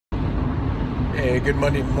Hey, good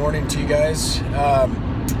Monday morning to you guys.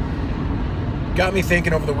 Got me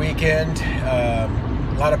thinking over the weekend. A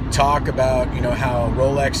lot of talk about how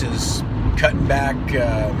Rolex is cutting back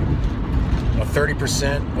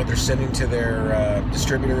 30% what they're sending to their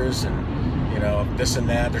distributors, and this and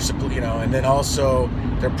that. And then also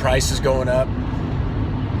their price is going up.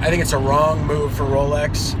 I think it's a wrong move for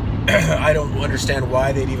Rolex. I don't understand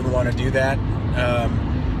why they'd even want to do that.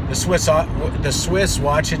 The Swiss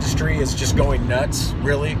watch industry is just going nuts,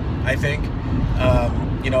 really, I think.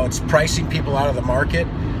 It's pricing people out of the market.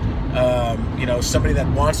 Somebody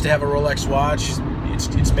that wants to have a Rolex watch,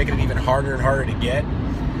 it's making it even harder and harder to get.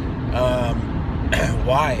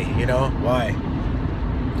 Why? Why?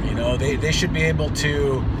 They should be able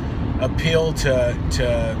to appeal to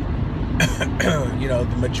the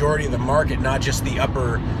majority of the market, not just the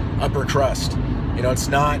upper crust.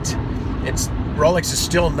 Rolex is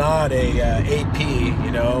still not a AP,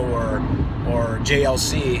 or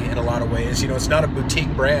JLC in a lot of ways. It's not a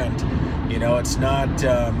boutique brand. It's not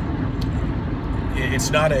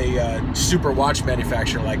a super watch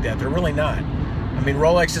manufacturer like that. They're really not. I mean,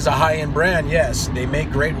 Rolex is a high-end brand, yes. They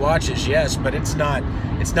make great watches, yes, but it's not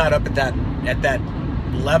up at that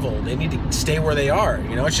level. They need to stay where they are.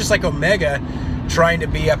 It's just like Omega trying to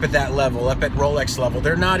be up at that level, up at Rolex level.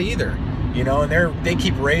 They're not either. And they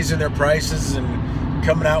keep raising their prices and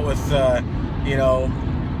coming out with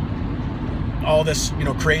all this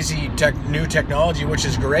crazy new technology, which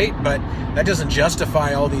is great, but that doesn't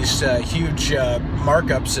justify all these huge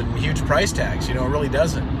markups and huge price tags. It really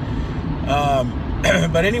doesn't.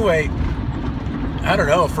 But anyway, I don't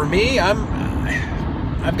know. For me,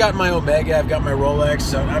 I've got my Omega, I've got my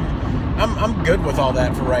Rolex. I'm good with all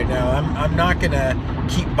that for right now. I'm not gonna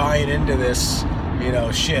keep buying into this.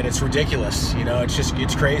 Shit, it's ridiculous.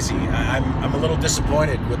 It's crazy. I'm a little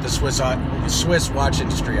disappointed with the Swiss watch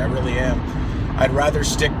industry. I really am. I'd rather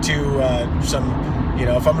stick to some,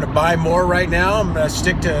 if I'm going to buy more right now, I'm going to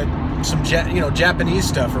stick to some, Japanese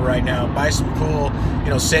stuff for right now. Buy some cool,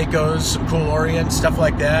 Seikos, some cool Orient, stuff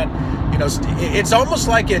like that. It's almost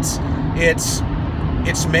like it's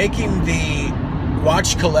making the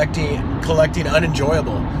watch collecting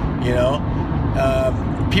unenjoyable.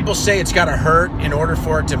 People say it's got to hurt in order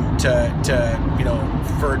for it to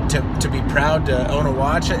be proud to own a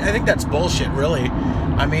watch. I think that's bullshit, really.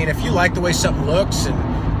 I mean, if you like the way something looks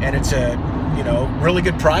and it's a really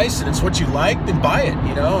good price and it's what you like, then buy it.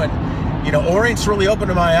 And Orient's really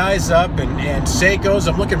opening my eyes up, and Seikos.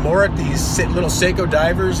 I'm looking more at these little Seiko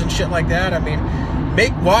divers and shit like that. I mean,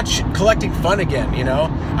 make watch collecting fun again.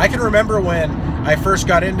 I can remember when I first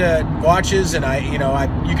got into watches, and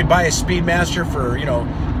you could buy a Speedmaster for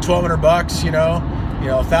 $1,200,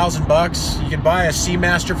 $1,000. You could buy a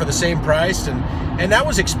Seamaster for the same price, and that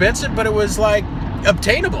was expensive, but it was like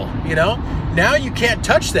obtainable. Now you can't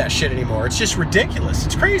touch that shit anymore. It's just ridiculous.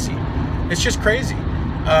 It's crazy. It's just crazy.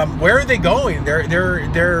 Where are they going?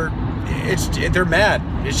 They're mad.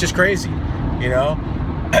 It's just crazy.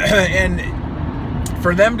 And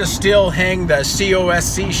for them to still hang the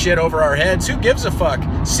COSC shit over our heads, who gives a fuck?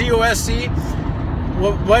 COSC?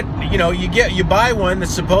 What you buy one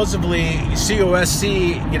that's supposedly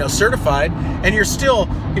COSC, certified, and you're still,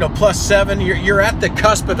 +7. You're at the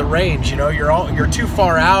cusp of the range. You're too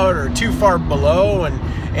far out or too far below,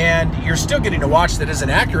 and you're still getting a watch that isn't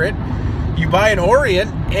accurate. You buy an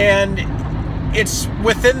Orient, and it's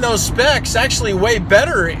within those specs, actually way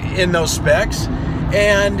better in those specs,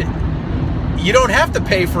 and you don't have to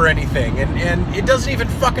pay for anything, and it doesn't even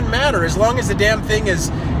fucking matter as long as the damn thing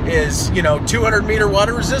is 200 meter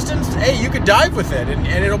water resistance. Hey, you could dive with it, and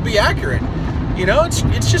it'll be accurate.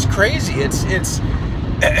 It's just crazy. It's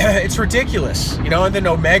ridiculous. And then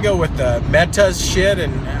Omega with the Metas shit,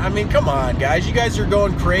 and I mean, come on, guys, you guys are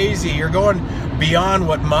going crazy. You're going beyond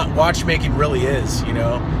what watchmaking really is.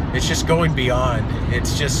 It's just going beyond.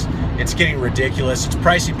 It's getting ridiculous. It's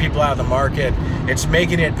pricing people out of the market. It's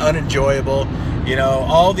making it unenjoyable.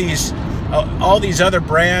 All these other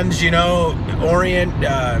brands, Orient,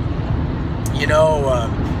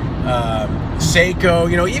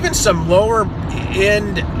 Seiko, even some lower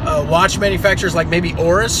end watch manufacturers like maybe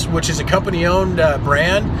Oris, which is a company-owned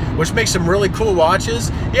brand, which makes some really cool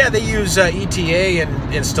watches. Yeah, they use ETA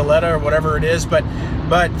and Stiletto or whatever it is, but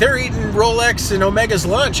they're eating Rolex and Omega's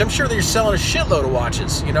lunch. I'm sure they're selling a shitload of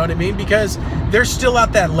watches. You know what I mean? Because they're still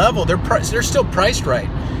at that level. They're still priced right.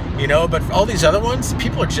 But all these other ones,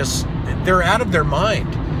 people are they're out of their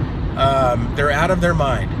mind. They're out of their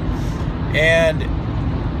mind. And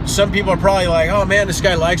some people are probably like, oh man, this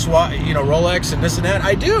guy likes Rolex and this and that.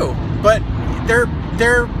 I do, but they're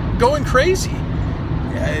going crazy.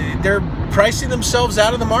 They're pricing themselves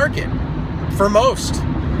out of the market for most.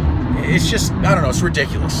 It's just, I don't know, it's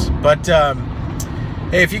ridiculous. But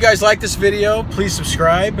hey, if you guys like this video, please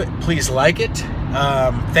subscribe, please like it.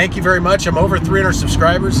 Thank you very much. I'm over 300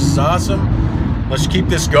 subscribers. This is awesome. Let's keep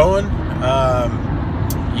this going.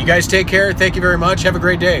 You guys take care. Thank you very much. Have a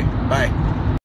great day. Bye.